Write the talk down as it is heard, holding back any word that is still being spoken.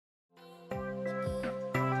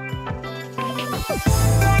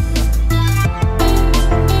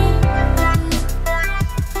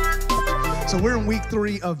We're in week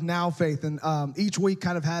 3 of Now Faith, and each week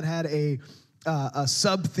kind of had a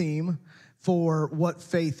sub-theme for what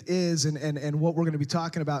faith is and what we're going to be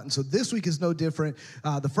talking about. And so this week is no different.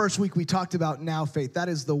 The first week we talked about now faith. That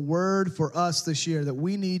is the word for us this year, that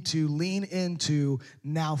we need to lean into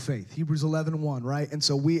now faith. Hebrews 11:1, right? And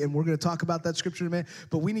so we're going to talk about that scripture in a minute,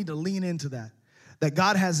 but we need to lean into that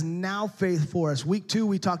God has now faith for us. Week 2,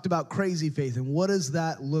 we talked about crazy faith, and what does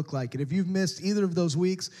that look like? And if you've missed either of those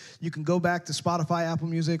weeks, you can go back to Spotify, Apple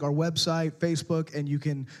Music, our website, Facebook, and you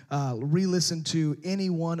can re-listen to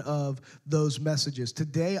any one of those messages.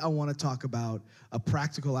 Today, I want to talk about a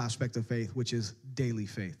practical aspect of faith, which is daily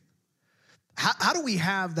faith. How do we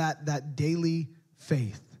have that daily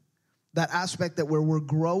faith? That aspect that where we're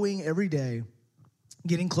growing every day,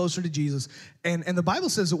 getting closer to Jesus. And the Bible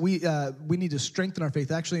says that we need to strengthen our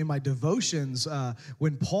faith. Actually, in my devotions,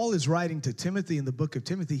 when Paul is writing to Timothy in the book of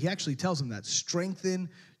Timothy, he actually tells him that, strengthen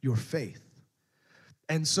your faith.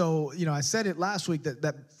 And so, I said it last week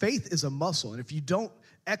that faith is a muscle. And if you don't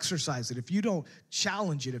exercise it, if you don't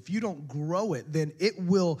challenge it, if you don't grow it, then it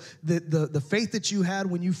will, the faith that you had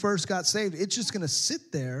when you first got saved, it's just going to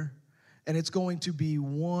sit there and it's going to be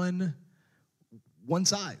one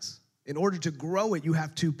size. In order to grow it, you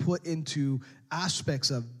have to put into aspects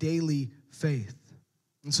of daily faith.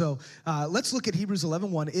 And so let's look at Hebrews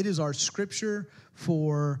 11:1. It is our scripture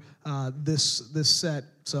for this set.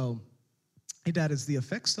 So, hey, Dad, is the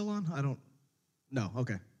effect still on? No,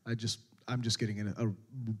 okay. I'm just getting an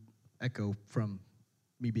echo from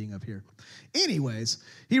me being up here. Anyways,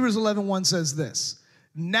 Hebrews 11:1 says this: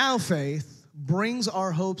 now faith brings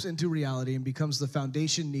our hopes into reality and becomes the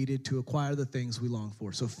foundation needed to acquire the things we long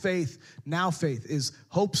for. So faith is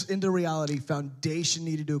hopes into reality, foundation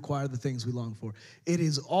needed to acquire the things we long for. It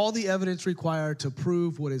is all the evidence required to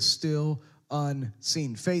prove what is still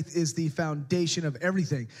unseen. Faith is the foundation of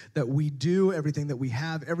everything that we do, everything that we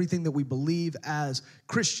have, everything that we believe as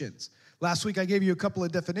Christians. Last week, I gave you a couple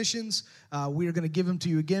of definitions. We are going to give them to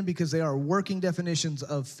you again because they are working definitions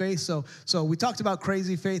of faith. So we talked about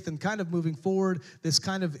crazy faith and kind of moving forward, this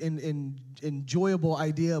kind of enjoyable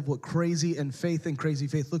idea of what crazy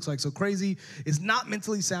faith looks like. So crazy is not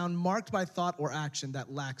mentally sound, marked by thought or action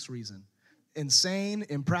that lacks reason. Insane,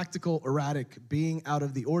 impractical, erratic, being out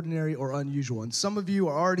of the ordinary or unusual. And some of you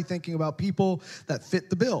are already thinking about people that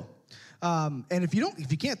fit the bill. And if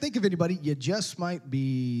you can't think of anybody, you just might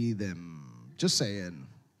be them. Just saying.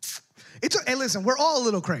 Hey, listen, we're all a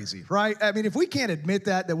little crazy, right? I mean, if we can't admit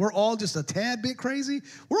that we're all just a tad bit crazy,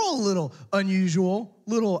 we're all a little unusual,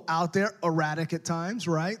 little out there, erratic at times,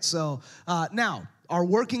 right? So now, our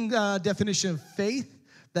working definition of faith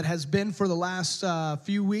that has been for the last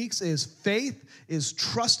few weeks is faith is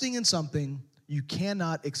trusting in something you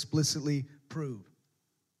cannot explicitly prove.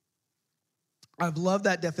 I've loved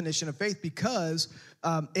that definition of faith because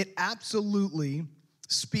it absolutely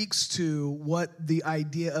speaks to what the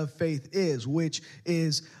idea of faith is, which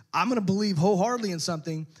is I'm going to believe wholeheartedly in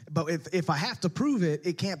something, but if I have to prove it,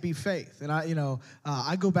 it can't be faith. And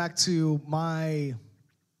I go back to my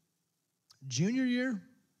junior year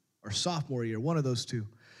or sophomore year, one of those two.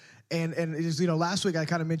 And it is, last week I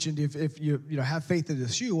kind of mentioned if you have faith in the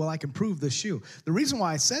shoe, well, I can prove the shoe. The reason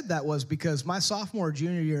why I said that was because my sophomore or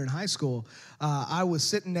junior year in high school, I was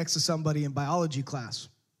sitting next to somebody in biology class.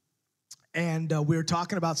 And we were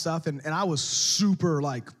talking about stuff, and I was super,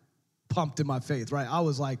 pumped in my faith, right? I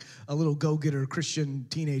was like a little go-getter Christian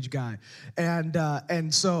teenage guy.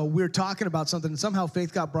 And so we were talking about something, and somehow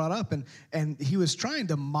faith got brought up, and he was trying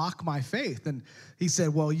to mock my faith. And he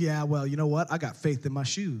said, well, you know what? I got faith in my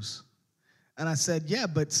shoes. And I said, yeah,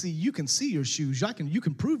 but see, you can see your shoes. You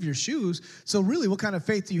can prove your shoes. So really, what kind of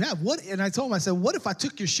faith do you have? And I told him, I said, what if I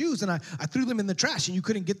took your shoes and I threw them in the trash and you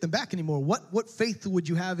couldn't get them back anymore? What faith would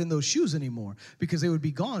you have in those shoes anymore? Because they would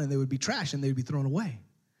be gone and they would be trash and they'd be thrown away.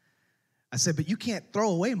 I said, but you can't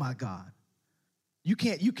throw away my God. You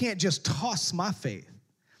can't just toss my faith.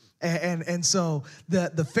 And so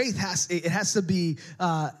the faith has to be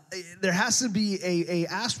there has to be a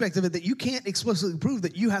aspect of it that you can't explicitly prove,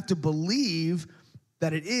 that you have to believe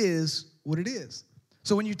that it is what it is.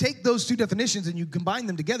 So when you take those two definitions and you combine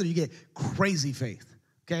them together, you get crazy faith.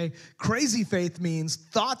 Okay? Crazy faith means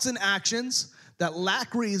thoughts and actions that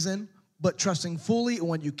lack reason, but trusting fully in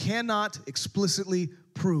what you cannot explicitly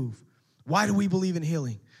prove. Why do we believe in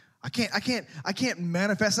healing? I can't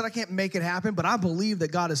manifest it. I can't make it happen, but I believe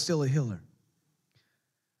that God is still a healer.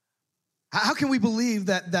 How can we believe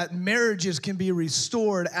that marriages can be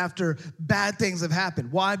restored after bad things have happened?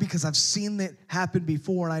 Why? Because I've seen it happen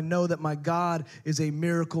before, and I know that my God is a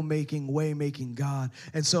miracle-making, way-making God.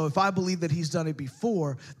 And so if I believe that he's done it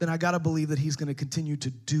before, then I got to believe that he's going to continue to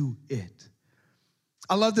do it.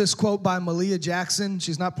 I love this quote by Malia Jackson.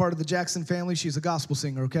 She's not part of the Jackson family. She's a gospel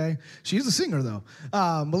singer, okay? She's a singer, though.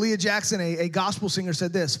 Malia Jackson, a gospel singer,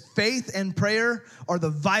 said this: faith and prayer are the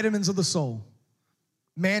vitamins of the soul.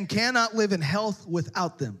 Man cannot live in health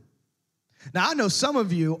without them. Now, I know some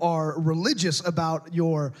of you are religious about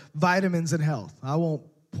your vitamins and health. I won't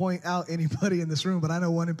point out anybody in this room, but I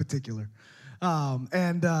know one in particular.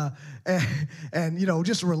 And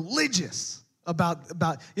just religious about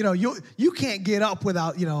you can't get up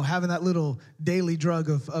without having that little daily drug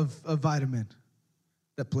of vitamin,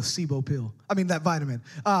 that placebo pill. I mean that vitamin.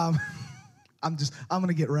 I'm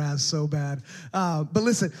gonna get razzed so bad. But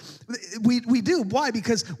listen, we do. Why?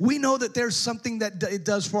 Because we know that there's something that it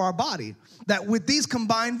does for our body. That with these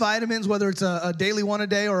combined vitamins, whether it's a daily one a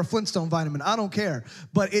day or a Flintstone vitamin, I don't care.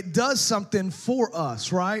 But it does something for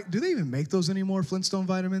us, right? Do they even make those anymore, Flintstone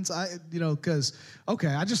vitamins? I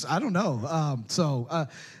don't know.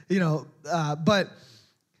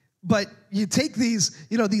 But you take these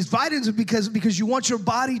vitamins because you want your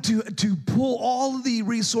body to pull all of the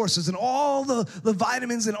resources and all the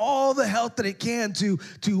vitamins and all the health that it can to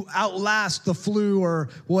outlast the flu or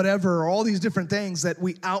whatever, or all these different things that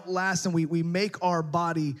we outlast, and we make our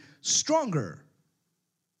body stronger.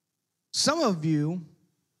 Some of you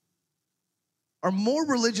are more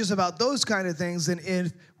religious about those kind of things than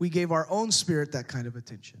if we gave our own spirit that kind of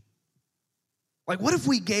attention. Like, what if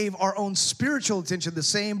we gave our own spiritual attention the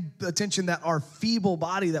same attention that our feeble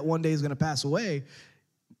body that one day is going to pass away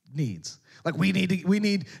needs? Like, we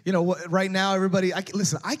need, right now, everybody, I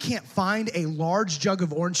can't find a large jug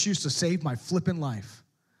of orange juice to save my flipping life.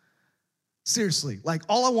 Seriously, like,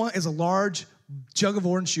 all I want is a large jug of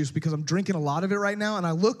orange juice because I'm drinking a lot of it right now, and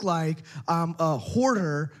I look like I'm a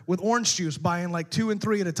hoarder with orange juice, buying like 2 and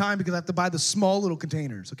 3 at a time because I have to buy the small little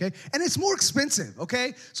containers, okay? And it's more expensive,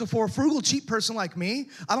 okay? So for a frugal, cheap person like me,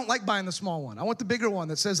 I don't like buying the small one. I want the bigger one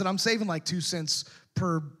that says that I'm saving like 2 cents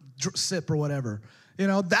per sip or whatever.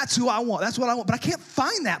 That's who I want. That's what I want. But I can't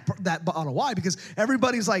find that bottle. Why? Because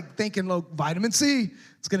everybody's like thinking, look, vitamin C,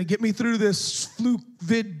 it's going to get me through this flu,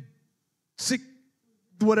 sick,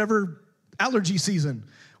 whatever, allergy season.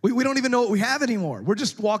 We don't even know what we have anymore. We're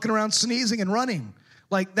just walking around sneezing and running.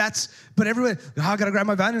 But everybody, I got to grab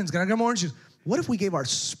my vitamins, got to grab my orange juice. What if we gave our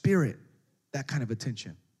spirit that kind of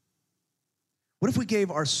attention? What if we gave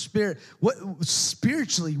our spirit,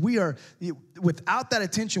 spiritually, without that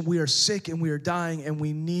attention, we are sick and we are dying and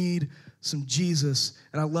we need some Jesus.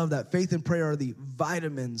 And I love that. Faith and prayer are the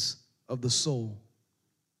vitamins of the soul.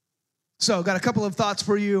 So I've got a couple of thoughts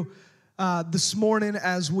for you this morning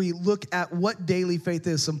as we look at what daily faith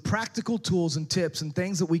is, some practical tools and tips and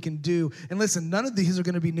things that we can do. And listen, none of these are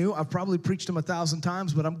going to be new. I've probably preached them 1,000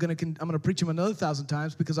 times, but I'm going to preach them another 1,000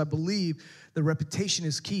 times because I believe the repetition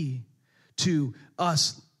is key to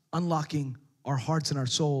us unlocking our hearts and our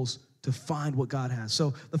souls to find what God has.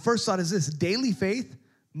 So the first thought is this: daily faith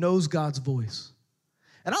knows God's voice.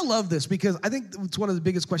 And I love this because I think it's one of the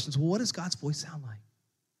biggest questions. Well, what does God's voice sound like?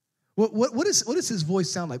 What does his voice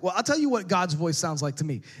sound like? Well, I'll tell you what God's voice sounds like to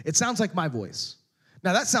me. It sounds like my voice.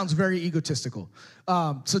 Now, that sounds very egotistical,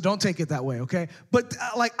 so don't take it that way, okay? But,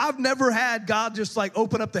 I've never had God just,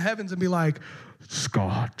 open up the heavens and be like,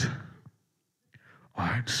 Scott,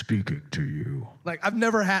 I'm speaking to you. I've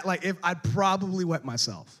never had, if I'd probably wet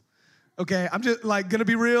myself, okay? I'm just, going to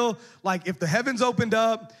be real. If the heavens opened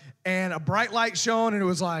up and a bright light shone and it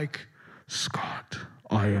was like, Scott,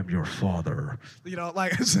 I am your father.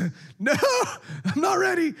 No, I'm not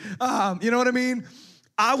ready. You know what I mean?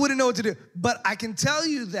 I wouldn't know what to do. But I can tell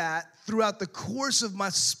you that throughout the course of my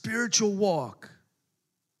spiritual walk,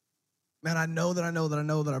 man, I know that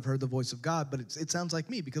I've heard the voice of God, but it sounds like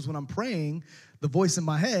me because when I'm praying, the voice in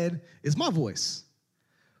my head is my voice.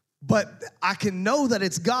 But I can know that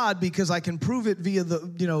it's God because I can prove it via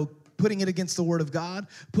putting it against the word of God,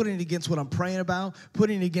 putting it against what I'm praying about,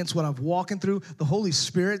 putting it against what I'm walking through. The Holy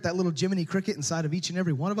Spirit, that little Jiminy Cricket inside of each and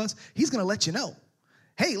every one of us, he's going to let you know.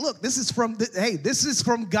 Hey, look, this is from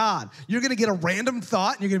God. You're going to get a random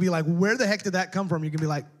thought, and you're going to be like, where the heck did that come from? You're going to be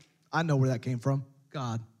like, I know where that came from.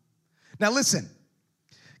 God. Now listen,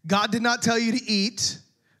 God did not tell you to eat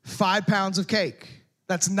 5 pounds of cake.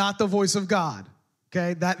 That's not the voice of God.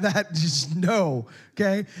 Okay, that just no,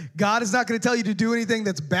 okay? God is not going to tell you to do anything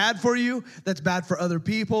that's bad for you, that's bad for other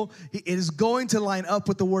people. It is going to line up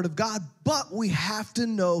with the word of God, but we have to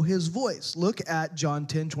know his voice. Look at John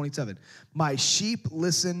 10:27. My sheep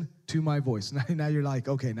listen to my voice. Now you're like,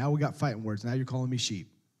 okay, now we got fighting words. Now you're calling me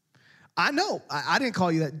sheep. I know, I didn't call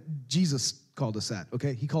you that. Jesus called us that,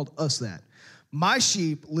 okay? He called us that. My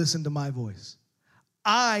sheep listen to my voice.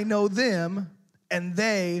 I know them, and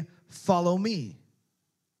they follow me.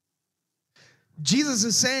 Jesus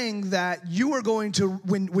is saying that you are going to,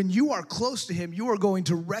 when you are close to him, you are going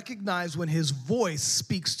to recognize when his voice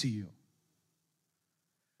speaks to you.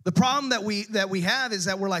 The problem that we have is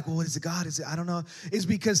that we're like, well, what is it, God? Is it, I don't know. Is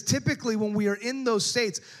because typically when we are in those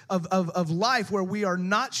states of life where we are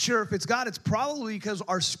not sure if it's God, it's probably because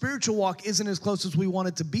our spiritual walk isn't as close as we want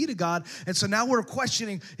it to be to God. And so now we're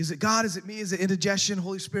questioning, is it God? Is it me? Is it indigestion?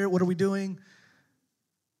 Holy Spirit, what are we doing?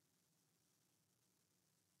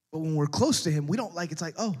 But when we're close to him, we don't it's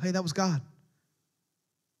like, oh, hey, that was God.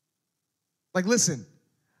 Like, listen,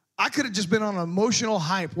 I could have just been on an emotional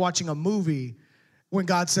hype watching a movie when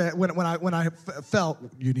God said, when I felt,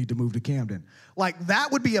 you need to move to Camden. Like,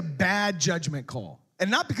 that would be a bad judgment call.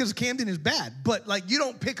 And not because Camden is bad, but like, you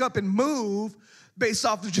don't pick up and move based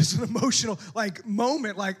off of just an emotional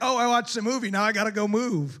moment. Like, oh, I watched a movie, now I gotta go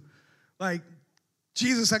move. Like,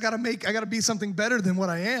 Jesus, I gotta be something better than what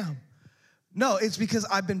I am. No, it's because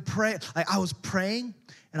I've been praying. I was praying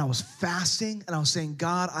and I was fasting and I was saying,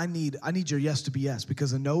 God, I need your yes to be yes,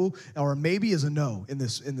 because a no or a maybe is a no in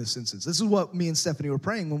this instance. This is what me and Stephanie were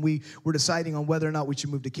praying when we were deciding on whether or not we should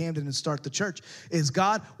move to Camden and start the church. Is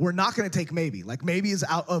God, we're not going to take maybe. Like, maybe is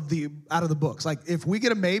out of the books. Like, if we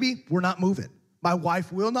get a maybe, we're not moving. My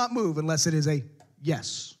wife will not move unless it is a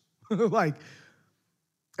yes.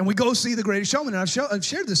 And we go see The Greatest Showman. And I've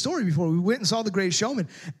shared this story before. We went and saw The Greatest Showman.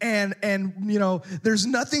 And you know, there's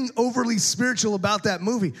nothing overly spiritual about that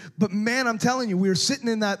movie. But man, I'm telling you, we were sitting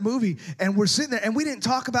in that movie and we're sitting there and we didn't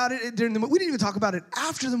talk about it during the movie. We didn't even talk about it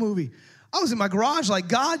after the movie. I was in my garage like,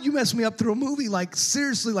 God, you messed me up through a movie. Like,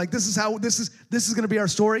 seriously, like, this is going to be our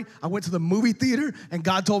story. I went to the movie theater and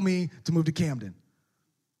God told me to move to Camden.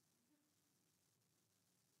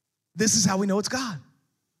 This is how we know it's God.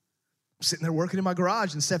 I'm sitting there working in my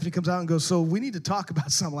garage, and Stephanie comes out and goes, so we need to talk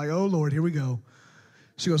about something. Like, oh, Lord, here we go.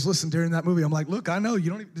 She goes, listen, during that movie, I'm like, look, I know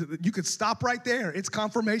you could stop right there. It's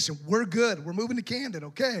confirmation. We're good. We're moving to Camden.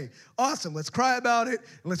 Okay, awesome. Let's cry about it,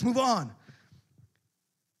 and let's move on.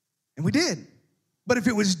 And we did. But if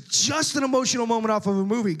it was just an emotional moment off of a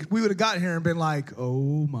movie, we would have gotten here and been like,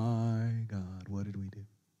 oh, my God, what did we do?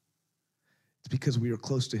 It's because we were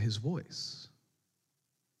close to his voice.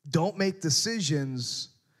 Don't make decisions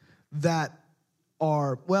that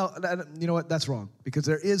are, well, you know what? That's wrong, because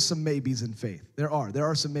there is some maybes in faith. There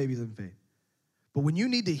are some maybes in faith. But when you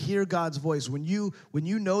need to hear God's voice, when you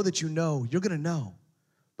know that you know, you're going to know.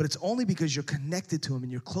 But it's only because you're connected to him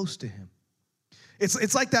and you're close to him.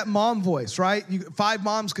 It's like that mom voice, right? 5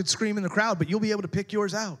 moms could scream in the crowd, but you'll be able to pick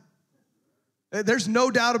yours out. There's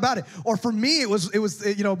no doubt about it. Or for me, it was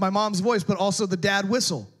you know, my mom's voice, but also the dad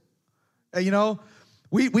whistle. You know,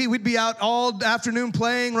 we'd be out all afternoon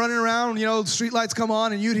playing, running around, you know, street lights come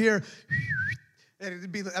on, and you'd hear, and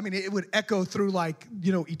it'd be, I mean, it would echo through like,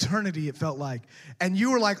 you know, eternity, it felt like. And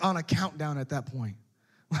you were like on a countdown at that point.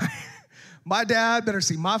 My dad better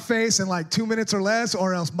see my face in like 2 minutes or less,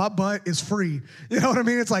 or else my butt is free. You know what I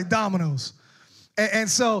mean? It's like dominoes. And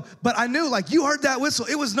so, but I knew, like, you heard that whistle.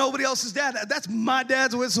 It was nobody else's dad. That's my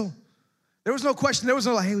dad's whistle. There was no question. There was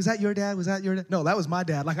no like, hey, was that your dad? Was that your dad? No, that was my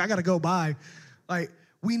dad. Like, I got to go by. Like,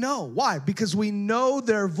 we know. Why? Because we know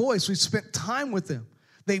their voice. We've spent time with them.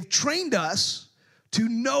 They've trained us to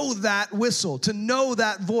know that whistle, to know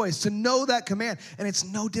that voice, to know that command. And it's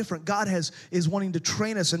no different. God is wanting to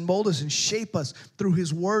train us and mold us and shape us through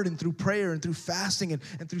his word and through prayer and through fasting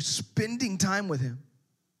and through spending time with him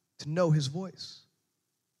to know his voice.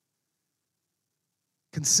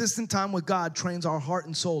 Consistent time with God trains our heart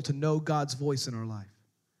and soul to know God's voice in our life.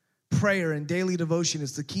 Prayer and daily devotion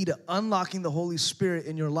is the key to unlocking the Holy Spirit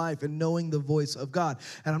in your life and knowing the voice of God.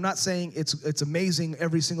 And I'm not saying it's amazing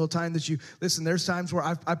every single time that you, listen, there's times where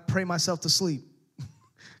I pray myself to sleep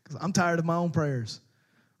because I'm tired of my own prayers,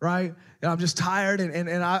 right? And I'm just tired,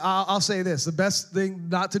 and I'll say this, the best thing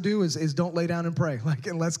not to do is don't lay down and pray, like,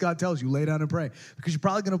 unless God tells you, lay down and pray, because you're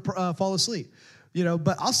probably going to fall asleep. You know,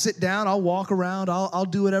 but I'll sit down, I'll walk around, I'll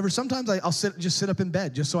do whatever. Sometimes I'll sit up in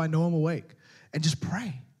bed just so I know I'm awake and just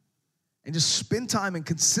pray. And just spend time and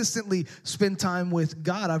consistently spend time with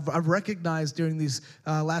God. I've recognized during these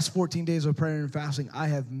last 14 days of prayer and fasting, I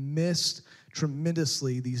have missed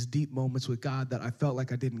tremendously these deep moments with God that I felt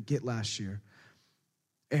like I didn't get last year.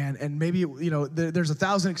 And maybe, you know, there's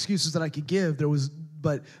 1,000 excuses that I could give.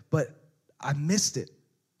 But I missed it.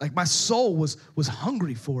 Like, my soul was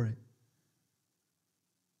hungry for it.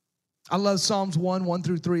 I love Psalms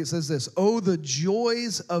 1:1-3. It says this: "Oh, the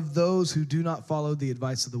joys of those who do not follow the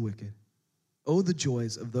advice of the wicked. Oh, the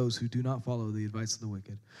joys of those who do not follow the advice of the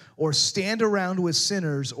wicked, or stand around with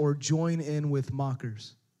sinners, or join in with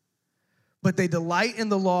mockers. But they delight in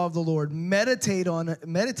the law of the Lord, meditating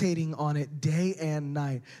on it day and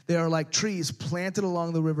night. They are like trees planted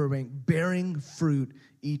along the riverbank, bearing fruit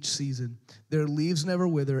each season. Their leaves never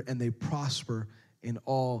wither, and they prosper in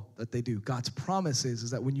all that they do. God's promise is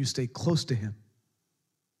that when you stay close to him,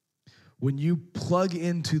 when you plug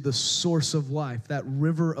into the source of life, that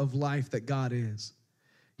river of life that God is,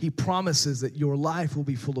 he promises that your life will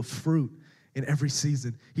be full of fruit in every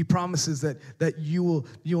season. He promises that you'll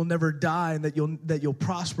never die and that you'll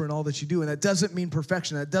prosper in all that you do. And that doesn't mean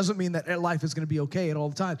perfection. That doesn't mean that life is going to be okay at all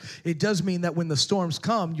the time. It does mean that when the storms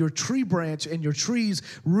come, your tree branch and your tree's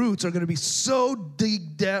roots are going to be so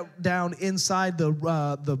deep down inside the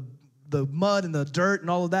mud and the dirt and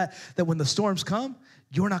all of that, that when the storms come,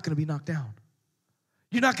 you're not going to be knocked down.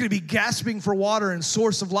 You're not going to be gasping for water and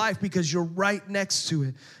source of life because you're right next to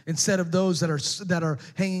it, instead of those that are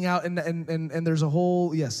hanging out and there's a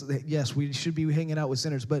whole, yes, we should be hanging out with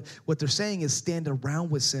sinners, but what they're saying is stand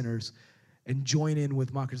around with sinners and join in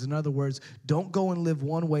with mockers. In other words, don't go and live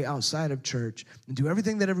one way outside of church and do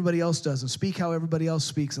everything that everybody else does and speak how everybody else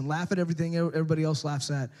speaks and laugh at everything everybody else laughs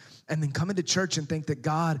at, and then come into church and think that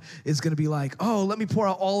God is going to be like, oh, let me pour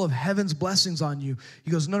out all of heaven's blessings on you. He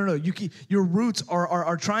goes, no. Your roots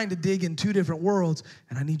are trying to dig in two different worlds,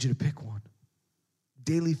 and I need you to pick one.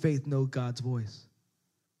 Daily faith knows God's voice.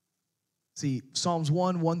 See, Psalms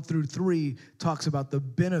 1 through 3 talks about the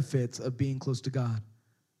benefits of being close to God.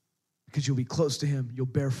 Because you'll be close to him, you'll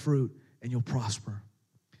bear fruit, and you'll prosper.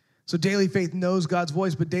 So daily faith knows God's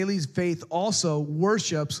voice, but daily faith also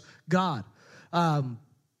worships God.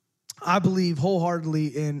 I believe wholeheartedly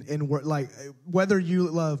in like whether you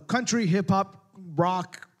love country, hip hop,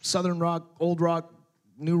 rock, southern rock, old rock,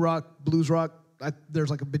 new rock, blues rock. There's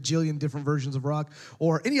like a bajillion different versions of rock,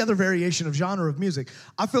 or any other variation of genre of music.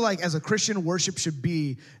 I feel like as a Christian, worship should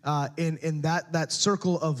be in that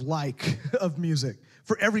circle of of music.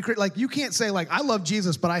 For every, like, you can't say, like, I love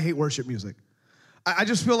Jesus, but I hate worship music. I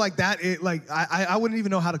just feel like I wouldn't even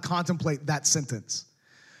know how to contemplate that sentence.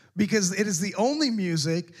 Because it is the only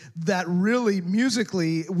music that really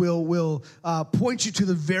musically will point you to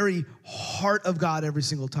the very heart of God every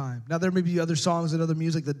single time. Now, there may be other songs and other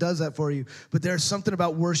music that does that for you, but there's something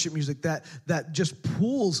about worship music that just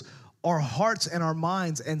pulls our hearts and our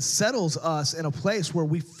minds and settles us in a place where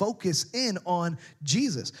we focus in on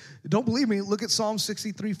Jesus. Don't believe me? Look at Psalm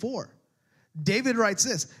 63:4. David writes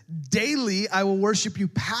this: daily I will worship you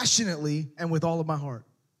passionately and with all of my heart.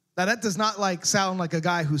 Now that does not sound like a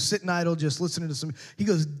guy who's sitting idle just listening to some. He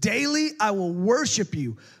goes, daily I will worship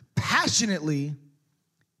you passionately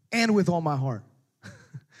and with all my heart.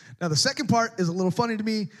 Now the second part is a little funny to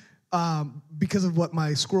me. Because of what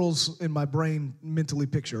my squirrels in my brain mentally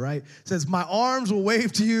picture, right? It says, my arms will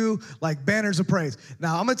wave to you like banners of praise.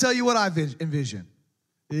 Now, I'm going to tell you what I envision.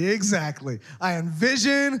 Exactly. I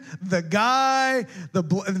envision the guy, the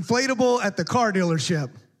inflatable at the car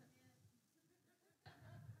dealership.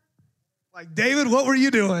 Like, David, what were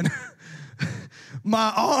you doing?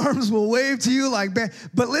 My arms will wave to you like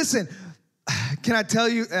but listen, can I tell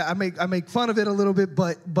you, I make fun of it a little bit,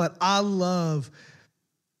 but I love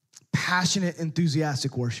passionate,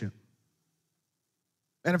 enthusiastic worship.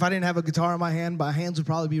 And if I didn't have a guitar in my hands would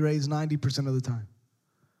probably be raised 90% of the time.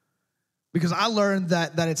 Because I learned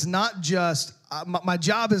that it's not just, my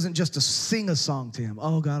job isn't just to sing a song to him.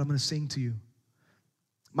 Oh, God, I'm going to sing to you.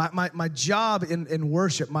 My job in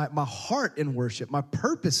worship, my heart in worship, my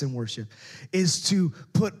purpose in worship is to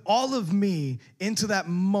put all of me into that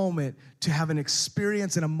moment to have an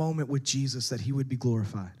experience in a moment with Jesus that he would be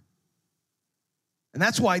glorified. And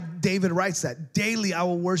that's why David writes that. Daily I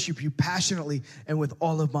will worship you passionately and with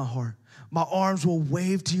all of my heart. My arms will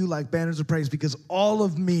wave to you like banners of praise because all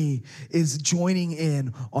of me is joining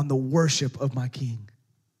in on the worship of my King.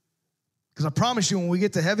 Because I promise you, when we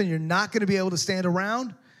get to heaven, you're not going to be able to stand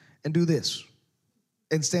around and do this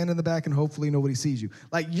and stand in the back and hopefully nobody sees you.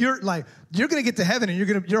 You're going to get to heaven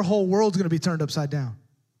and your whole world's going to be turned upside down.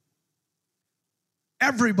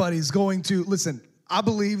 Everybody's going to, listen, I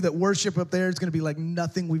believe that worship up there is going to be like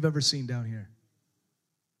nothing we've ever seen down here.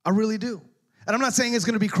 I really do. And I'm not saying it's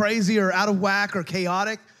going to be crazy or out of whack or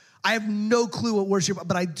chaotic. I have no clue what worship,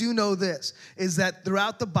 but I do know this, is that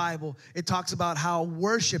throughout the Bible, it talks about how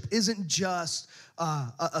worship isn't just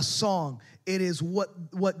a song. It is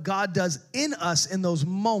what God does in us in those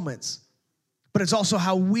moments. But it's also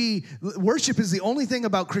how worship is the only thing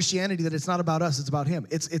about Christianity that it's not about us, it's about him.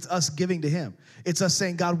 It's us giving to him. It's us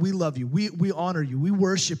saying, God, we love you. We honor you. We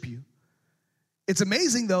worship you. It's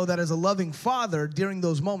amazing, though, that as a loving father, during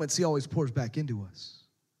those moments, he always pours back into us.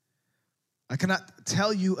 I cannot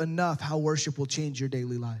tell you enough how worship will change your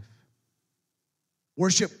daily life.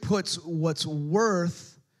 Worship puts what's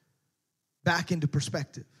worth back into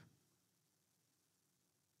perspective.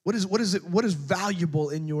 What is valuable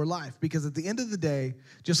in your life? Because at the end of the day,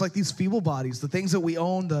 just like these feeble bodies, the things that we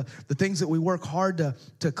own, the things that we work hard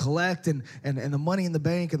to collect, and the money in the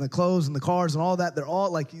bank and the clothes and the cars and all that, they're all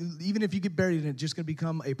like, even if you get buried in it, it's just going to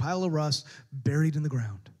become a pile of rust buried in the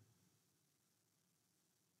ground.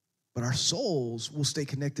 But our souls will stay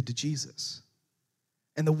connected to Jesus.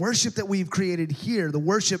 And the worship that we've created here, the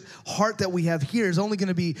worship heart that we have here is only going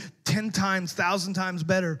to be 10 times, 1,000 times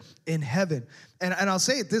better in heaven. And I'll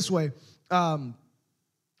say it this way.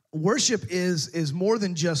 Worship is more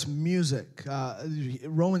than just music.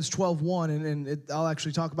 Romans 12:1, and I'll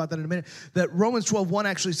actually talk about that in a minute. That Romans 12:1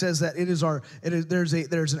 actually says that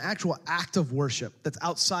there's an actual act of worship that's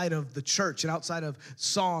outside of the church and outside of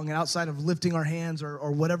song and outside of lifting our hands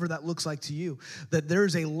or whatever that looks like to you. That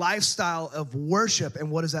there's a lifestyle of worship,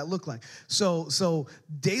 and what does that look like? So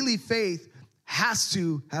daily faith has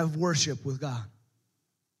to have worship with God.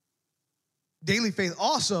 Daily faith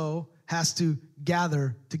also has to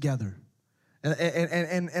gather together.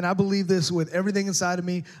 And I believe this with everything inside of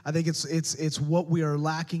me. I think it's what we are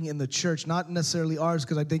lacking in the church, not necessarily ours,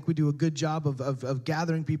 because I think we do a good job of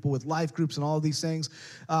gathering people with life groups and all of these things.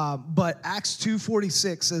 But Acts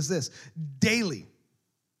 2:46 says this: daily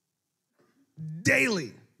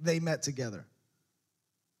they met together.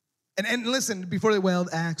 And listen, before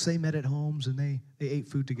Acts, they met at homes and they ate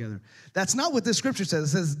food together. That's not what this scripture says.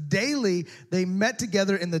 It says daily they met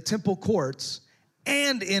together in the temple courts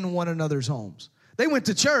and in one another's homes. They went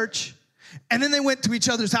to church and then they went to each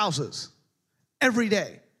other's houses every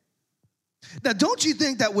day. Now, don't you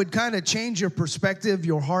think that would kind of change your perspective,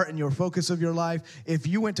 your heart, and your focus of your life if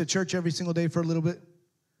you went to church every single day for a little bit?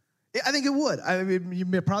 I think it would. I mean, you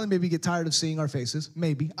may probably maybe get tired of seeing our faces.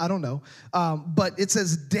 Maybe. I don't know. But it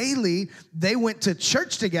says daily they went to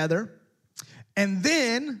church together, and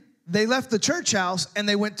then they left the church house, and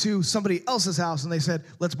they went to somebody else's house, and they said,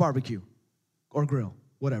 let's barbecue or grill,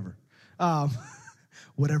 whatever.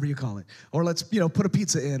 Whatever you call it. Or let's, put a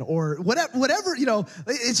pizza in or whatever,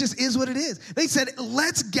 it just is what it is. They said,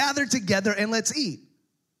 let's gather together and let's eat.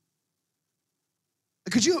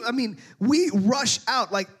 We rush out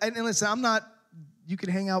and listen, you can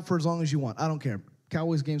hang out for as long as you want. I don't care.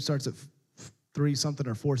 Cowboys game starts at 3 something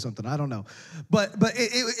or 4 something. I don't know. But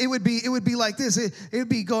it would be like this. It would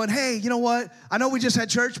be going, hey, you know what? I know we just had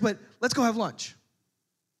church, but let's go have lunch.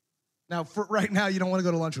 Now, for right now, you don't want to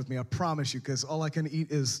go to lunch with me, I promise you, because all I can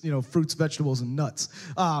eat is, fruits, vegetables, and nuts.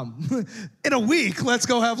 In a week, let's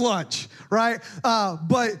go have lunch, right?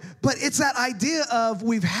 But it's that idea of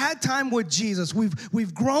we've had time with Jesus.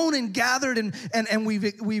 We've grown and gathered and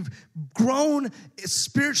we've grown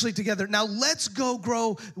spiritually together. Now let's go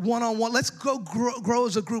grow one-on-one. Let's go grow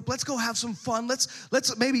as a group. Let's go have some fun. Let's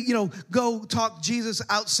maybe, go talk Jesus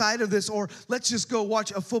outside of this, or let's just go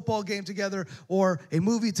watch a football game together or a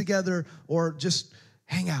movie together, or just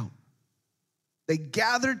hang out. They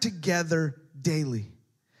gathered together daily.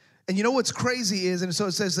 And you know what's crazy is, and so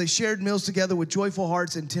it says they shared meals together with joyful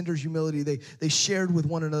hearts and tender humility. They shared with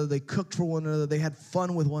one another. They cooked for one another. They had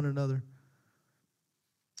fun with one another.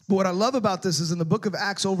 But what I love about this is in the book of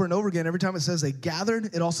Acts over and over again, every time it says they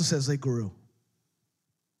gathered, it also says they grew.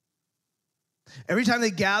 Every time they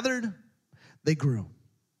gathered, they grew.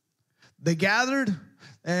 They gathered,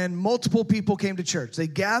 and multiple people came to church. They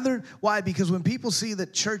gathered. Why? Because when people see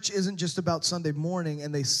that church isn't just about Sunday morning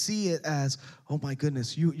and they see it as, oh my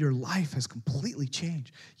goodness, your life has completely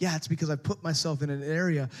changed. Yeah, it's because I put myself in an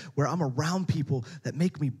area where I'm around people that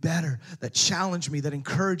make me better, that challenge me, that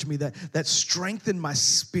encourage me, that strengthen my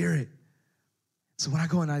spirit. So when I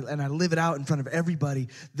go and I live it out in front of everybody,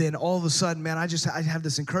 then all of a sudden, man, I have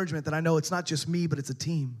this encouragement that I know it's not just me, but it's a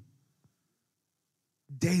team.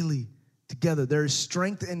 Daily. Together. There is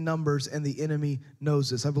strength in numbers, and the enemy knows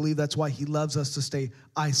this. I believe that's why he loves us to stay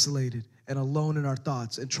isolated and alone in our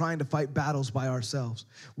thoughts and trying to fight battles by ourselves.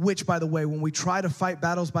 Which, by the way, when we try to fight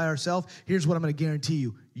battles by ourselves, here's what I'm going to guarantee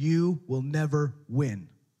you. You will never win.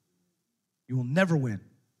 You will never win.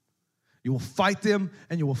 You will fight them,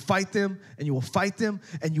 and you will fight them, and you will fight them,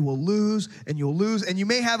 and you will lose, and you'll lose. And you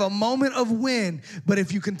may have a moment of win, but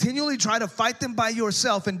if you continually try to fight them by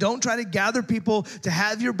yourself and don't try to gather people to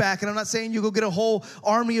have your back, and I'm not saying you go get a whole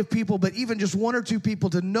army of people, but even just 1 or 2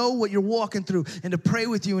 people to know what you're walking through and to pray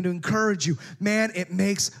with you and to encourage you, man, it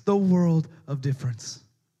makes the world of difference.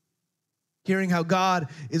 Hearing how God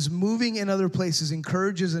is moving in other places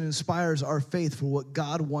encourages and inspires our faith for what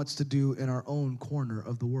God wants to do in our own corner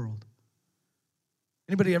of the world.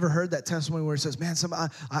 Anybody ever heard that testimony where it says, man,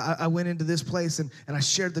 I went into this place and I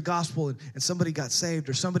shared the gospel and somebody got saved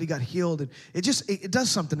or somebody got healed, and it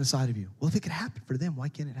does something inside of you. Well, if it could happen for them, why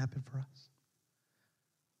can't it happen for us?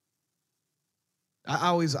 I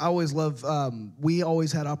always love, we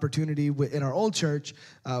always had opportunity in our old church.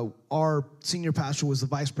 Our senior pastor was the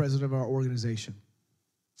vice president of our organization.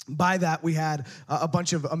 By that, we had a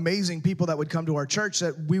bunch of amazing people that would come to our church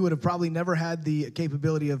that we would have probably never had the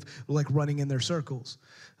capability of like running in their circles.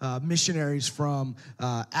 Missionaries from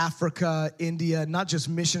Africa, India, not just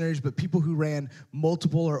missionaries, but people who ran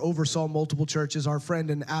multiple or oversaw multiple churches. Our friend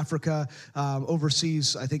in Africa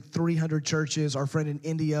oversees, I think, 300 churches. Our friend in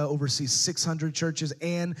India oversees 600 churches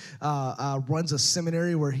and runs a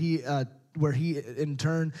seminary where he in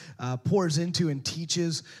turn pours into and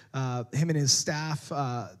teaches him and his staff,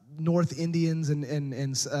 North Indians and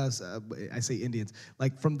I say Indians,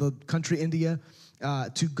 like from the country India,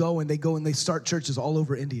 to go and they start churches all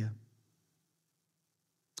over India.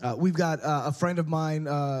 We've got a friend of mine,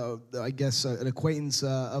 I guess an acquaintance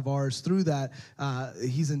of ours through that.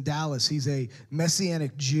 He's in Dallas. He's a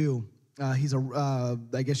Messianic Jew. He's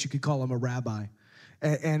I guess you could call him a rabbi.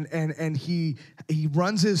 And he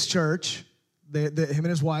runs his church. Him and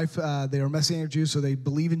his wife, they are Messianic Jews, so they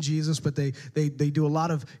believe in Jesus, but they do a lot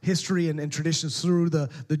of history and traditions through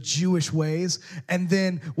the Jewish ways. And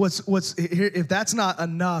then what's here, if that's not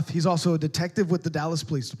enough, he's also a detective with the Dallas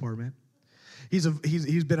Police Department.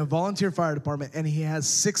 He's been a volunteer fire department, and he has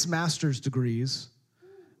 6 master's degrees,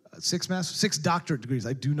 6 doctorate degrees.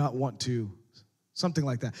 I do not want to. Something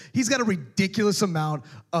like that. He's got a ridiculous amount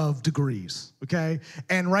of degrees, okay?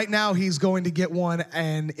 And right now he's going to get one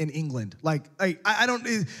in England. I don't,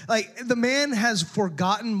 the man has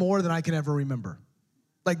forgotten more than I can ever remember.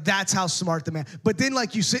 Like, that's how smart the man. But then,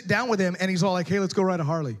 like, you sit down with him and he's all like, hey, let's go ride a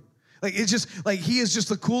Harley. Like, it's just, like, he is just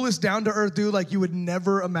the coolest down-to-earth dude. Like, you would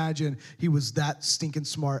never imagine he was that stinking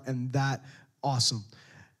smart and that awesome.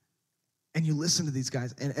 And you listen to these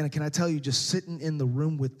guys, and can I tell you, just sitting in the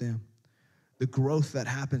room with them, the growth that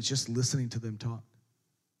happens just listening to them talk.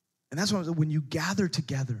 And that's why when you gather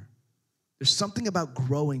together, there's something about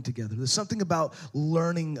growing together. There's something about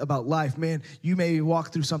learning about life. Man, you may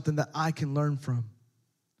walk through something that I can learn from.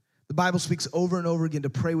 The Bible speaks over and over again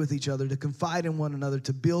to pray with each other, to confide in one another,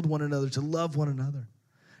 to build one another, to love one another.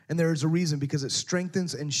 And there is a reason, because it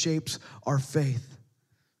strengthens and shapes our faith.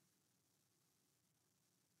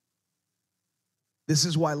 This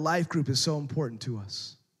is why life group is so important to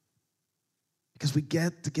us. Because we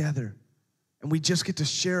get together and we just get to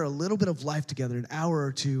share a little bit of life together, an hour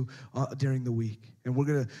or two during the week. And we're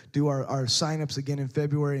going to do our sign-ups again in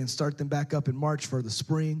February and start them back up in March for the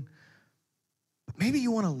spring. But maybe you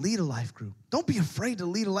want to lead a life group. Don't be afraid to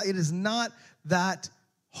lead a life. It is not that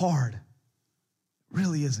hard. It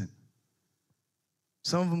really isn't.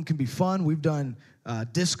 Some of them can be fun. We've done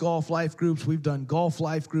disc golf life groups. We've done golf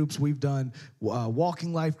life groups. We've done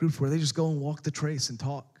walking life groups where they just go and walk the trace and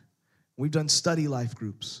talk. We've done study life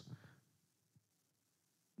groups.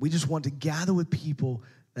 We just want to gather with people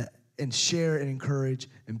and share and encourage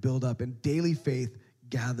and build up. And daily faith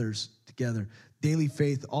gathers together. Daily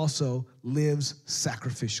faith also lives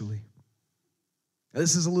sacrificially. Now,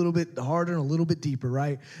 this is a little bit harder and a little bit deeper,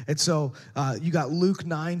 right? And so you got Luke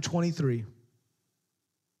 9:23.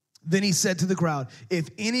 Then he said to the crowd, if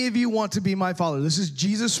any of you want to be my follower, this is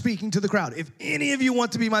Jesus speaking to the crowd. If any of you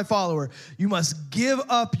want to be my follower, you must give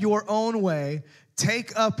up your own way,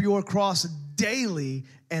 take up your cross daily,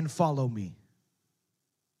 and follow me.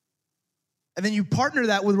 And then you partner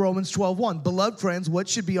that with Romans 12:1. Beloved friends, what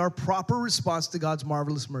should be our proper response to God's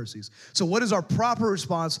marvelous mercies? So what is our proper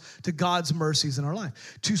response to God's mercies in our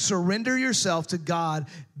life? To surrender yourself to God,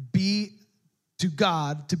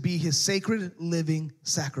 to be his sacred living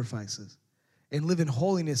sacrifices and live in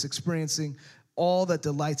holiness, experiencing all that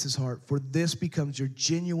delights his heart, for this becomes your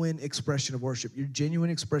genuine expression of worship. Your genuine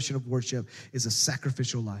expression of worship is a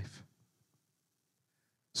sacrificial life.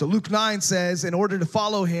 So Luke 9 says, in order to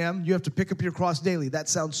follow him, you have to pick up your cross daily. That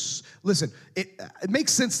sounds, listen, it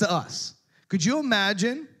makes sense to us. Could you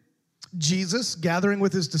imagine Jesus gathering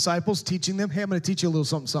with his disciples, teaching them, hey, I'm going to teach you a little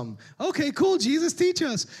something, something. Okay, cool, Jesus, teach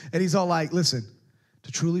us. And he's all like, listen,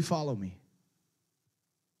 to truly follow me, you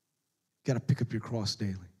got to pick up your cross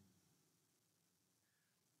daily.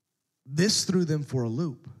 This threw them for a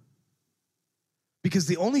loop. Because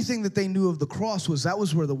the only thing that they knew of the cross was that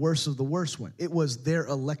was where the worst of the worst went. It was their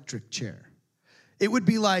electric chair. It would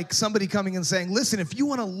be like somebody coming and saying, listen, if you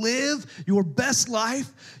want to live your best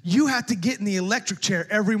life, you have to get in the electric chair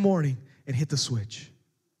every morning and hit the switch.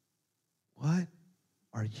 What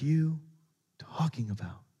are you talking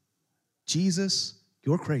about? Jesus,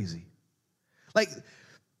 you're crazy. Like,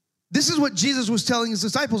 This is what Jesus was telling his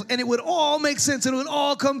disciples, and it would all make sense, and it would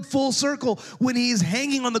all come full circle when he's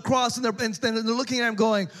hanging on the cross, and they're looking at him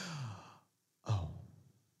going, oh,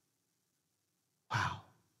 wow.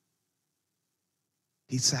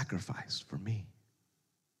 He sacrificed for me.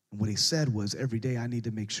 And what he said was, every day I need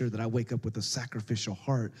to make sure that I wake up with a sacrificial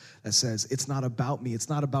heart that says, it's not about me. It's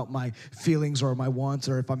not about my feelings or my wants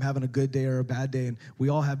or if I'm having a good day or a bad day. And we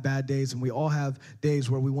all have bad days and we all have days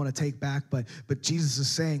where we want to take back. But Jesus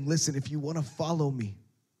is saying, listen, if you want to follow me,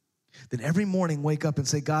 then every morning wake up and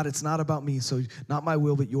say, God, it's not about me, so not my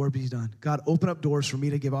will, but your be done. God, open up doors for me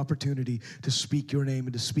to give opportunity to speak your name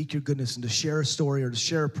and to speak your goodness and to share a story or to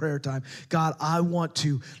share a prayer time. God, I want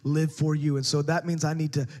to live for you. And so that means I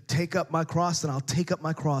need to take up my cross, and I'll take up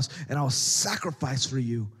my cross and I'll sacrifice for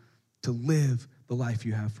you to live the life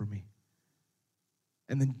you have for me.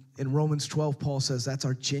 And then in Romans 12, Paul says that's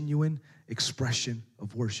our genuine expression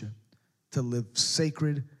of worship, to live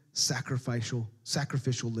sacred, sacrificial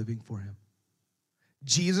living for him.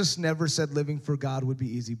 Jesus never said living for God would be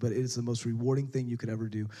easy, but it is the most rewarding thing you could ever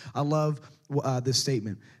do. I love this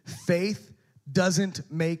statement. Faith doesn't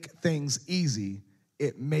make things easy.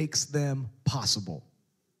 It makes them possible.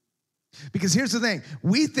 Because here's the thing.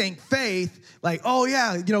 We think faith, like, oh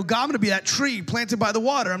yeah, God, I'm going to be that tree planted by the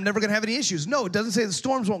water. I'm never going to have any issues. No, it doesn't say the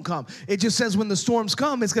storms won't come. It just says when the storms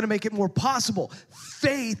come, it's going to make it more possible.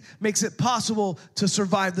 Faith makes it possible to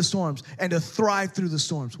survive the storms and to thrive through the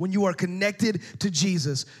storms. When you are connected to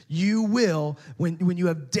Jesus, you will, when you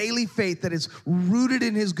have daily faith that is rooted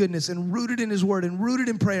in his goodness and rooted in his word and rooted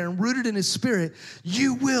in prayer and rooted in his spirit,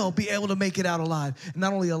 you will be able to make it out alive. And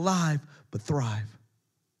not only alive, but thrive.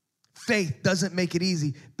 Faith doesn't make it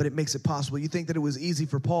easy, but it makes it possible. You think that it was easy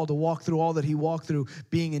for Paul to walk through all that he walked through,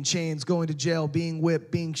 being in chains, going to jail, being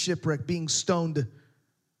whipped, being shipwrecked, being stoned. It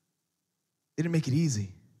didn't make it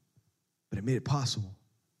easy, but it made it possible.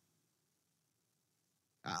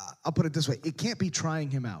 I'll put it this way. It can't be trying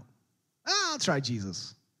him out. I'll try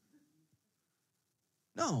Jesus.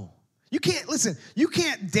 No. You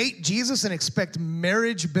can't date Jesus and expect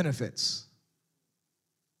marriage benefits.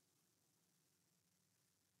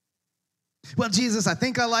 Well, Jesus, I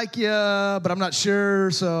think I like you, but I'm not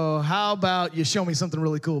sure, so how about you show me something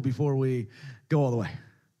really cool before we go all the way?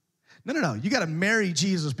 No. You got to marry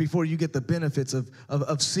Jesus before you get the benefits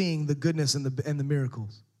of seeing the goodness and the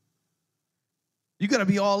miracles. You got to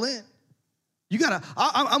be all in.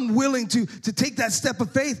 I'm willing to take that step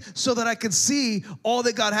of faith so that I can see all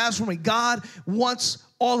that God has for me. God wants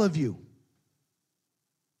all of you.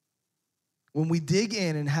 When we dig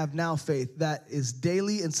in and have now faith that is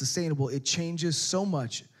daily and sustainable, it changes so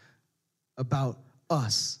much about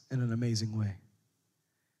us in an amazing way.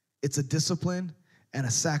 It's a discipline and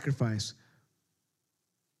a sacrifice.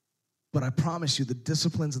 But I promise you, the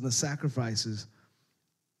disciplines and the sacrifices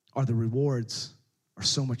are the rewards are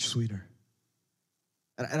so much sweeter.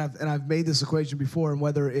 And I've made this equation before, and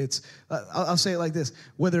whether it's, I'll say it like this,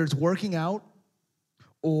 whether it's working out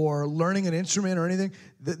or learning an instrument or anything,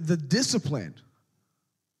 the discipline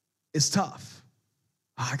is tough.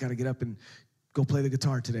 I got to get up and go play the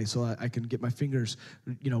guitar today so I can get my fingers,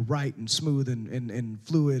 right and smooth and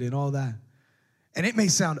fluid and all that. And it may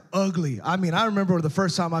sound ugly. I mean, I remember the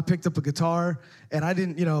first time I picked up a guitar, and I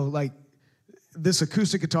didn't, this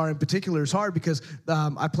acoustic guitar in particular is hard because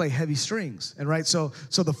I play heavy strings. And right, so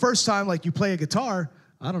the first time, you play a guitar,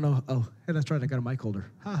 I don't know. Oh, hey, that's right, I got a mic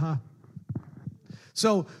holder. Ha ha.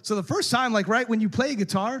 So the first time, right when you play a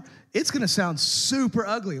guitar, it's going to sound super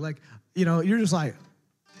ugly. You're just like,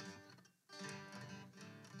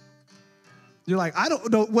 I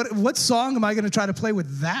don't know, what song am I going to try to play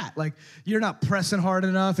with that? You're not pressing hard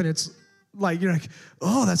enough, and it's you're like,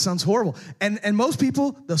 oh, that sounds horrible. And most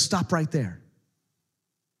people, they'll stop right there.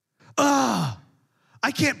 I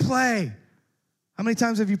can't play. How many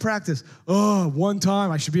times have you practiced? One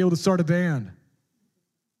time, I should be able to start a band.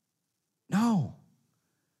 No.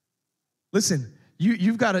 Listen,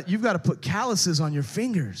 you've got to put calluses on your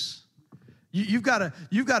fingers. You've got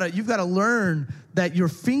to learn that your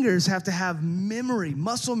fingers have to have memory,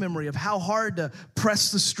 muscle memory of how hard to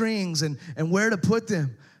press the strings and where to put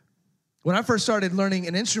them. When I first started learning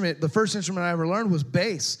an instrument, the first instrument I ever learned was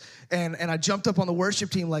bass. And I jumped up on the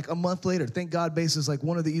worship team a month later. Thank God bass is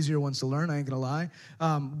one of the easier ones to learn, I ain't gonna lie.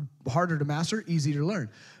 Harder to master, easy to learn.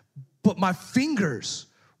 But my fingers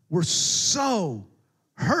were so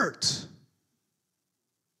hurt.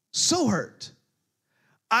 So hurt.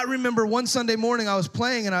 I remember one Sunday morning I was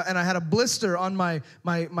playing and I had a blister on my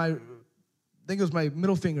I think it was my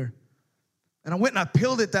middle finger. And I went and I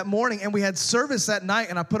peeled it that morning, and we had service that night,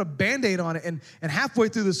 and I put a Band-Aid on it, and halfway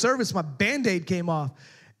through the service, my Band-Aid came off,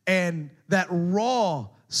 and that raw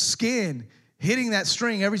skin hitting that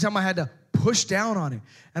string every time I had to push down on it.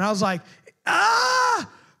 And I was like, ah!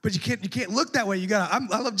 But you can't look that way.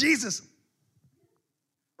 I love Jesus.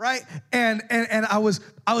 Right? And I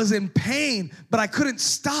was in pain, but I couldn't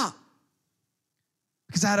stop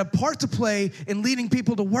because I had a part to play in leading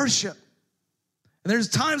people to worship. And there's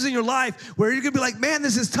times in your life where you're going to be like, man,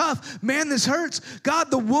 this is tough. Man, this hurts.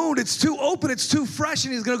 God, the wound, it's too open. It's too fresh.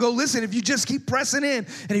 And he's going to go, listen, if you just keep pressing in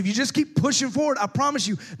and if you just keep pushing forward, I promise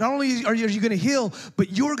you, not only are you going to heal,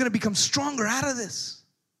 but you're going to become stronger out of this.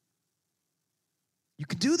 You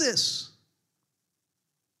can do this.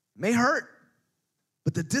 It may hurt,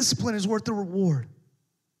 but the discipline is worth the reward.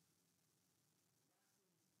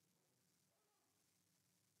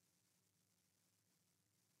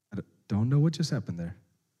 Don't know what just happened there.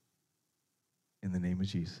 In the name of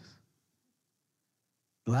Jesus.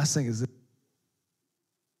 The last thing is this.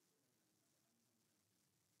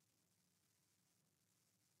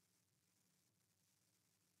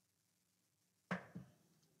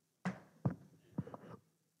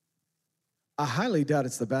 I highly doubt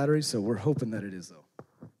it's the battery, so we're hoping that it is, though.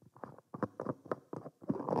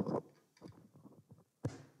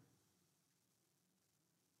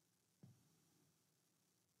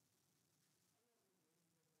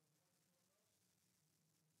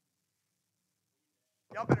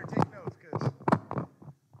 Y'all better take notes because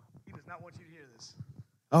he does not want you to hear this.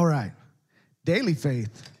 All right. Daily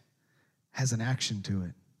faith has an action to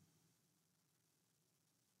it.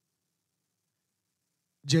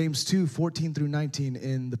 James 2:14-19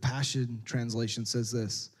 in the Passion Translation says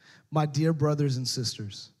this: my dear brothers and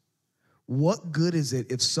sisters, what good is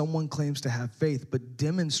it if someone claims to have faith but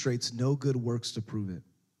demonstrates no good works to prove it?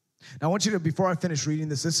 Now I want you to, before I finish reading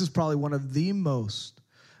this is probably one of the most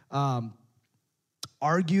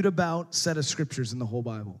argued about set of scriptures in the whole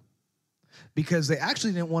Bible, because they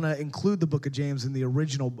actually didn't want to include the book of James in the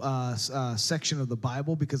original section of the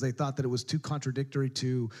Bible because they thought that it was too contradictory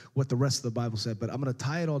to what the rest of the Bible said. But I'm going to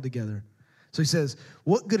tie it all together. So he says,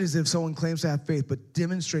 what good is it if someone claims to have faith but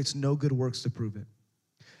demonstrates no good works to prove it?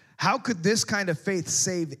 How could this kind of faith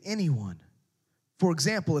save anyone? For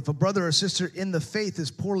example, if a brother or sister in the faith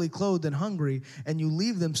is poorly clothed and hungry, and you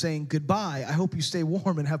leave them saying, goodbye, I hope you stay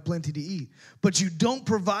warm and have plenty to eat, but you don't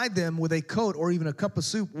provide them with a coat or even a cup of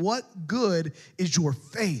soup, what good is your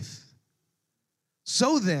faith?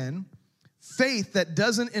 So then, faith that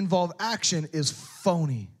doesn't involve action is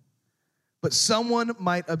phony. But someone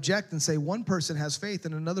might object and say, one person has faith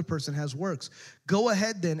and another person has works. Go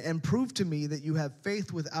ahead then and prove to me that you have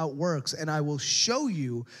faith without works, and I will show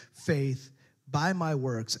you faith by my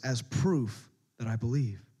works as proof that I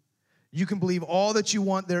believe. You can believe all that you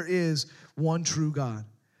want. There is one true God.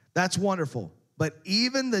 That's wonderful. But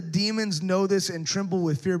even the demons know this and tremble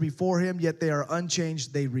with fear before him, yet they are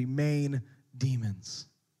unchanged. They remain demons.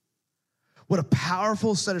 What a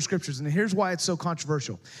powerful set of scriptures. And here's why it's so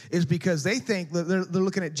controversial, is because they think that they're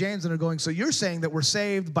looking at James and they're going, so you're saying that we're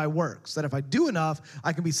saved by works, that if I do enough,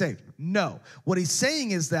 I can be saved. No. What he's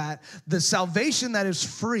saying is that the salvation that is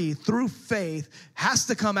free through faith has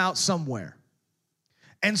to come out somewhere.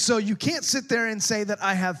 And so you can't sit there and say that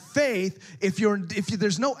I have faith if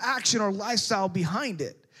there's no action or lifestyle behind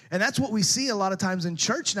it. And that's what we see a lot of times in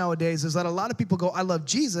church nowadays, is that a lot of people go, I love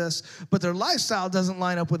Jesus, but their lifestyle doesn't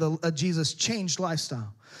line up with a Jesus-changed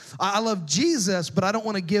lifestyle. I love Jesus, but I don't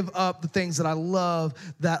want to give up the things that I love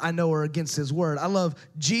that I know are against his word. I love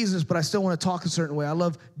Jesus, but I still want to talk a certain way. I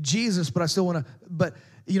love Jesus, but I still want to,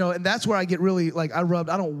 and that's where I get really, I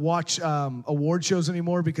don't watch award shows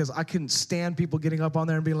anymore because I couldn't stand people getting up on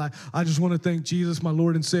there and being like, I just want to thank Jesus, my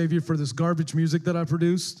Lord and Savior, for this garbage music that I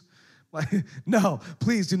produced. No,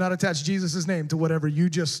 please do not attach Jesus' name to whatever you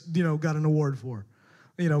just, got an award for.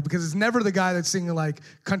 Because it's never the guy that's singing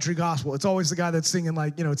country gospel. It's always the guy that's singing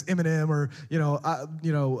it's Eminem or,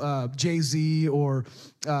 Jay-Z or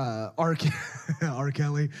R.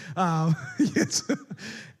 Kelly.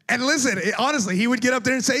 And listen, honestly, he would get up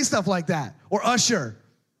there and say stuff like that. Or Usher,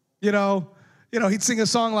 he'd sing a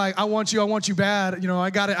song like, I want you bad. I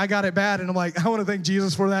got it bad. And I'm like, I want to thank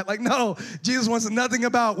Jesus for that. No, Jesus wants nothing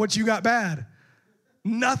about what you got bad.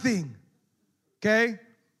 Nothing. Okay?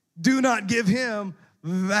 Do not give him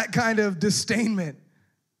that kind of disdainment.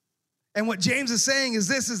 And what James is saying is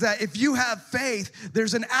this, is that if you have faith,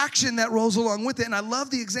 there's an action that rolls along with it. And I love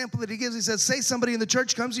the example that he gives. He says, say somebody in the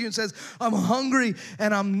church comes to you and says, I'm hungry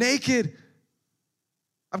and I'm naked.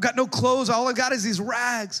 I've got no clothes. All I've got is these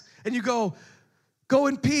rags. And you go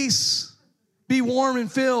in peace. Be warm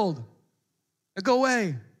and filled. And go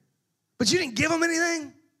away. But you didn't give them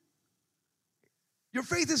anything. Your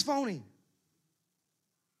faith is phony.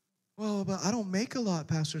 Well, but I don't make a lot,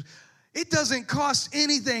 pastors. It doesn't cost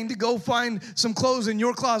anything to go find some clothes in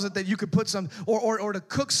your closet that you could put some, or to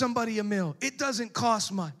cook somebody a meal. It doesn't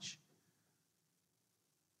cost much.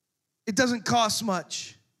 It doesn't cost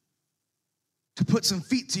much to put some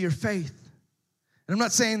feet to your faith. And I'm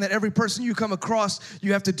not saying that every person you come across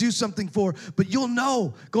you have to do something for, but you'll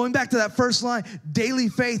know, going back to that first line, daily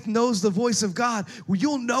faith knows the voice of God. Well,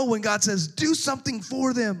 you'll know when God says, do something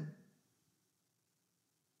for them.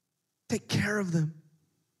 Take care of them.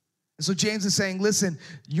 And so James is saying, listen,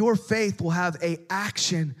 your faith will have an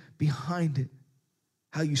action behind it.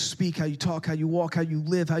 How you speak, how you talk, how you walk, how you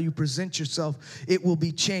live, how you present yourself, it will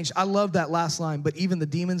be changed. I love that last line, but even the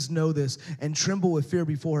demons know this and tremble with fear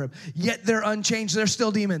before him. Yet they're unchanged, they're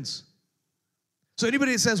still demons. So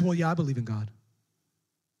anybody that says, well, yeah, I believe in God.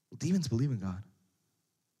 Well, demons believe in God.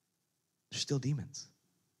 They're still demons.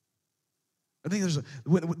 I think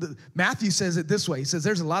Matthew says it this way. He says,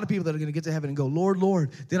 there's a lot of people that are going to get to heaven and go, Lord,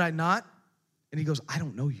 Lord, did I not? And he goes, I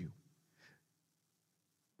don't know you.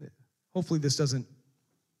 Hopefully this doesn't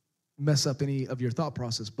mess up any of your thought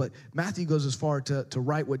process. But Matthew goes as far to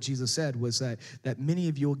write what Jesus said was that many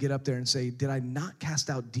of you will get up there and say, did I not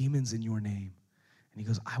cast out demons in your name? And he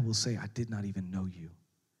goes, I will say, I did not even know you.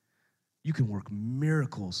 You can work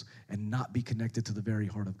miracles and not be connected to the very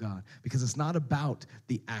heart of God, because it's not about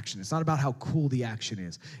the action. It's not about how cool the action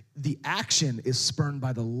is. The action is spurned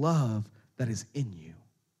by the love that is in you.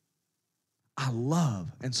 I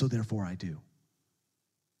love, and so therefore I do.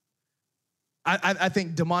 I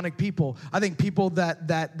think demonic people, I think people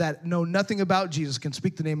that know nothing about Jesus can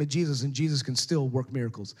speak the name of Jesus, and Jesus can still work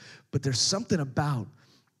miracles. But there's something about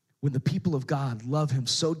when the people of God love him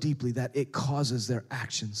so deeply that it causes their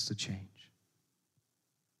actions to change.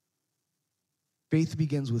 Faith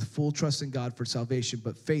begins with full trust in God for salvation,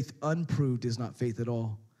 but faith unproved is not faith at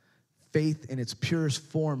all. Faith in its purest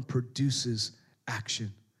form produces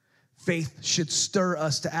action. Faith should stir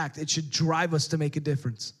us to act. It should drive us to make a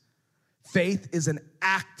difference. Faith is an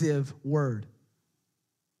active word.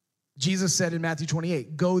 Jesus said in Matthew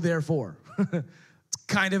 28, go therefore. It's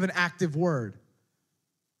kind of an active word,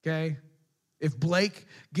 okay? If Blake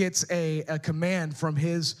gets a command from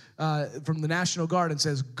the National Guard and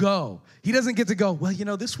says, go, he doesn't get to go, well,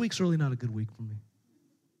 this week's really not a good week for me.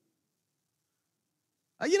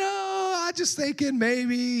 I just thinking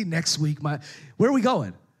maybe next week, where are we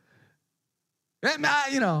going?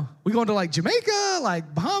 We going to like Jamaica,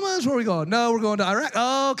 like Bahamas? Where are we going? No, we're going to Iraq.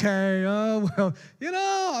 Okay, well,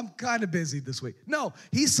 I'm kind of busy this week. No,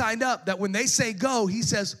 he signed up that when they say go, he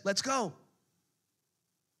says, let's go.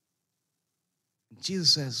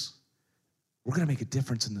 Jesus says, we're going to make a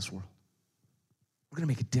difference in this world. We're going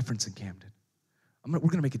to make a difference in Camden. We're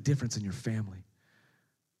going to make a difference in your family.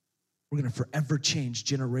 We're going to forever change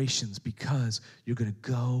generations because you're going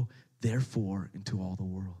to go, therefore, into all the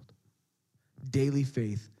world. Daily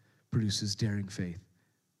faith produces daring faith.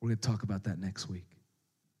 We're going to talk about that next week.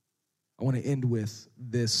 I want to end with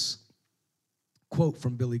this quote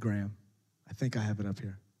from Billy Graham. I think I have it up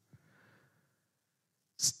here.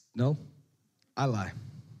 No? I lie.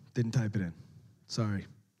 Didn't type it in. Sorry.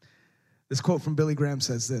 This quote from Billy Graham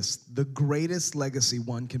says this: the greatest legacy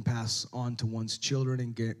one can pass on to one's children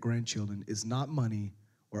and grandchildren is not money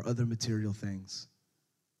or other material things,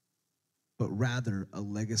 but rather a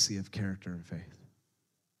legacy of character and faith.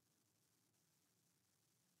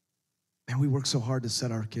 And we work so hard to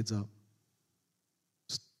set our kids up.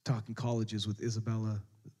 Just talking colleges with Isabella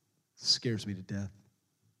scares me to death.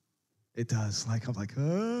 It does. I'm like,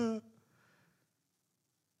 ah.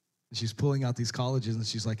 And she's pulling out these colleges, and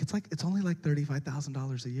she's like, it's only like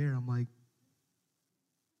 $35,000 a year. I'm like,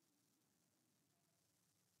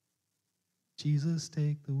 Jesus,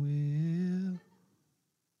 take the wheel.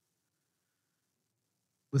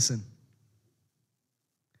 Listen,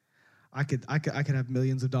 I could have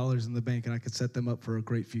millions of dollars in the bank, and I could set them up for a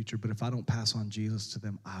great future, but if I don't pass on Jesus to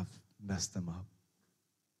them, I've messed them up.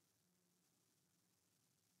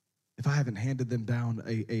 If I haven't handed them down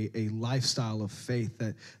a lifestyle of faith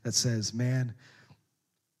that says, man,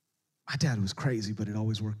 my dad was crazy, but it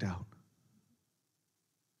always worked out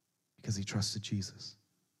because he trusted Jesus.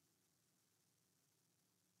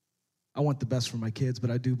 I want the best for my kids, but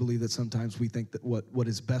I do believe that sometimes we think that what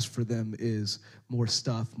is best for them is more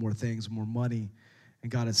stuff, more things, more money.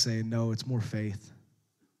 And God is saying, no, it's more faith.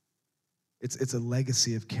 It's a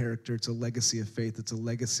legacy of character. It's a legacy of faith. It's a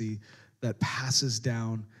legacy that passes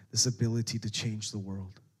down this ability to change the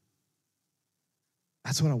world.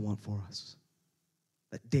 That's what I want for us.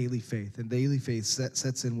 That daily faith. And daily faith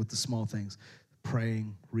sets in with the small things.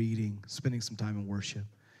 Praying, reading, spending some time in worship,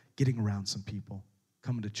 getting around some people,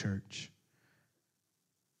 coming to church.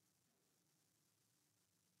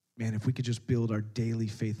 man, if we could just build our daily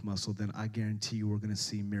faith muscle, then I guarantee you we're going to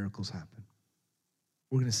see miracles happen.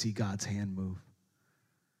 We're going to see God's hand move.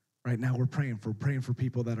 Right now we're praying for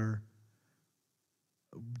people that are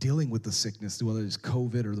dealing with the sickness, whether it's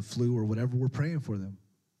COVID or the flu or whatever. We're praying for them,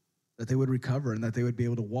 that they would recover and that they would be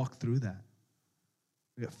able to walk through that.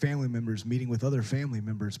 We got family members meeting with other family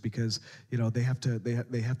members because, they have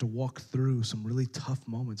to walk through some really tough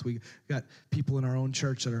moments. We got people in our own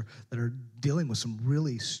church that are dealing with some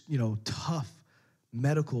really, tough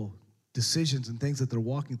medical decisions and things that they're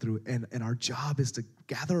walking through, and our job is to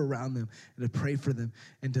gather around them and to pray for them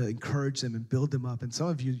and to encourage them and build them up. And some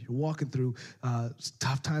of you're walking through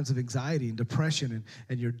tough times of anxiety and depression,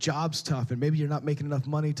 and your job's tough, and maybe you're not making enough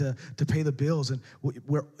money to pay the bills. And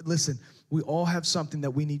listen, we all have something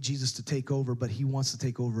that we need Jesus to take over, but he wants to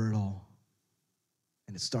take over it all.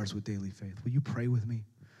 And it starts with daily faith. Will you pray with me?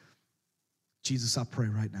 Jesus, I pray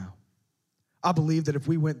right now. I believe that if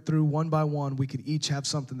we went through one by one, we could each have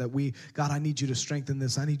something that God, I need you to strengthen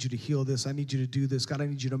this. I need you to heal this. I need you to do this. God, I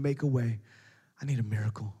need you to make a way. I need a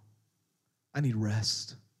miracle. I need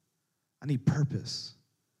rest. I need purpose.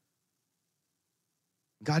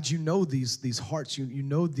 God, you know these hearts. You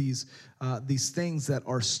know these things that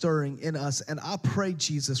are stirring in us. And I pray,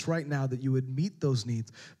 Jesus, right now that you would meet those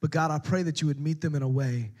needs. But God, I pray that you would meet them in a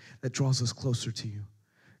way that draws us closer to you.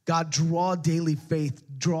 God, draw daily faith,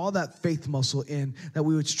 draw that faith muscle in, that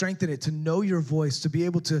we would strengthen it to know your voice, to be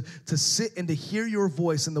able to sit and to hear your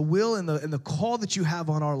voice and the will and the call that you have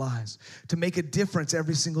on our lives, to make a difference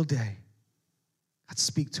every single day. God,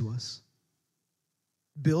 speak to us.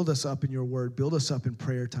 Build us up in your word. Build us up in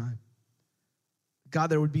prayer time. God,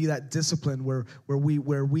 there would be that discipline where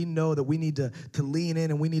we know that we need to lean in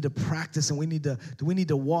and we need to practice and we need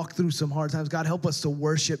to walk through some hard times. God, help us to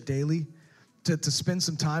worship daily. To spend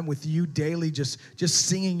some time with you daily, just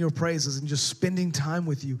singing your praises and just spending time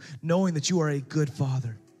with you, knowing that you are a good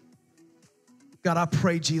Father. God, I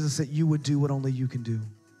pray, Jesus, that you would do what only you can do.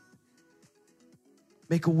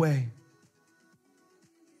 Make a way.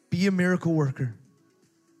 Be a miracle worker.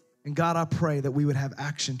 And God, I pray that we would have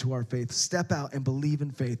action to our faith. Step out and believe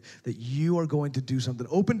in faith that you are going to do something.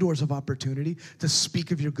 Open doors of opportunity to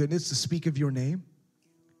speak of your goodness, to speak of your name.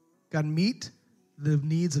 God, meet the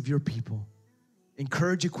needs of your people.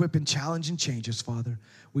 Encourage, equip, and challenge and change us, Father.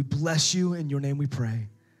 We bless you. In your name we pray.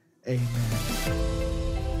 Amen.